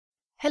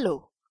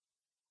Hello.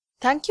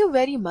 Thank you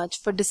very much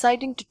for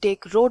deciding to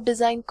take road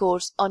design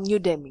course on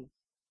Udemy.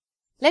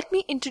 Let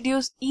me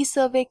introduce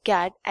ESurvey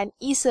CADD and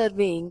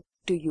ESurveying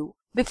to you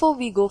before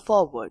we go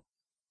forward.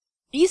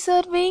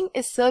 ESurveying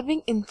is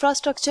serving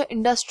infrastructure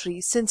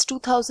industry since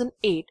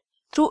 2008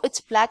 through its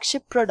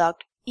flagship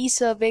product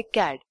ESurvey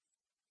CADD.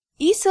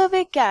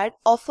 ESurvey CADD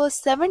offers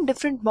 7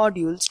 different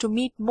modules to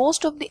meet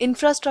most of the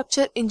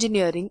infrastructure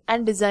engineering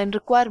and design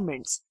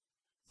requirements: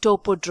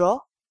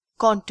 Topodraw,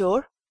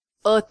 Contour,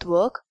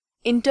 Earthwork,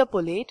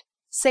 Interpolate,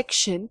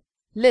 Section,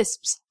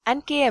 Lisps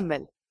and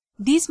KML.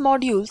 These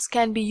modules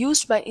can be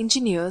used by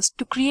engineers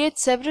to create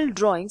several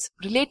drawings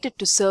related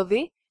to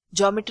survey,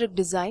 geometric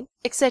design,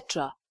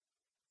 etc.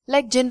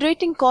 like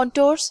generating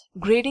contours,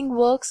 grading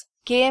works,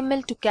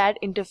 KML to CAD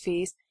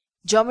interface,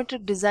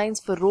 geometric designs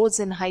for roads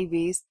and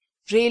highways,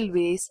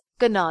 railways,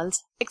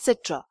 canals,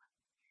 etc.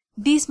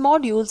 These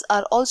modules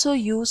are also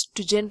used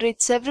to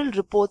generate several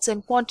reports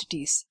and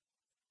quantities.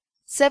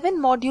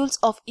 7 modules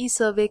of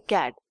ESurvey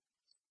CADD.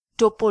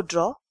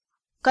 Topodraw.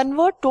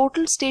 Convert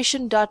total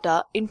station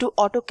data into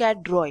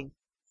AutoCAD Drawing.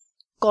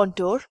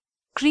 Contour.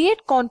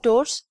 Create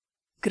contours,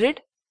 grid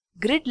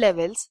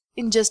levels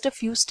in just a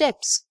few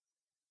steps.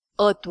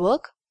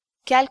 Earthwork.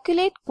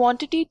 Calculate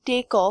quantity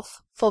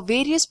takeoff for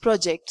various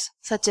projects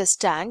such as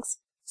tanks,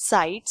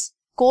 sites,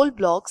 coal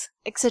blocks,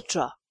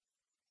 etc.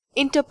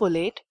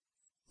 Interpolate.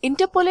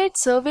 Interpolate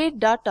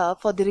surveyed data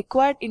for the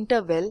required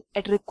interval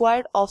at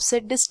required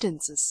offset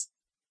distances.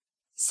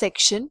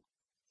 Section.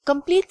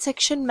 Complete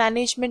section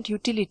management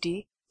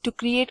utility to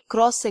create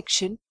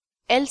cross-section,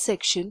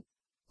 L-section,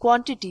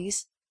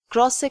 quantities,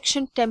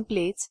 cross-section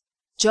templates,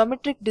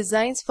 geometric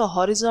designs for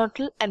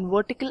horizontal and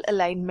vertical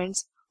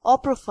alignments or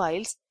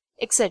profiles,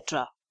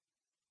 etc.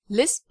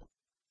 Lisp.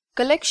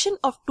 Collection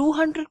of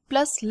 200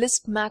 plus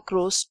Lisp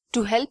macros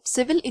to help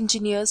civil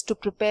engineers to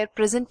prepare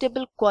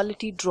presentable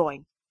quality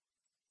drawing.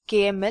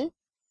 KML.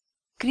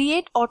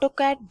 Create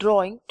AutoCAD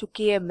Drawing to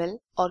KML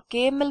or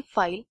KML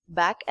file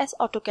back as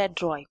AutoCAD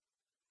Drawing.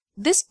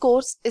 This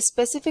course is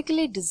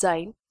specifically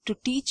designed to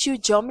teach you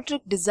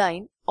geometric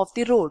design of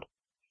the road.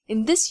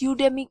 In this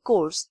Udemy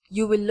course,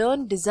 you will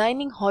learn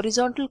designing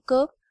horizontal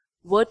curve,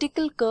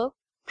 vertical curve,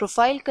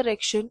 profile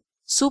correction,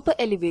 super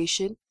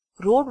elevation,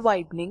 road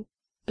widening,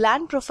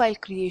 plan profile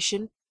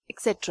creation,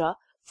 etc.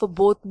 for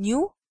both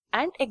new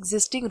and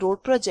existing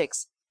road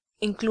projects,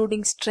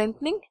 including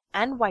strengthening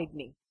and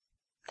widening.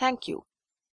 Thank you.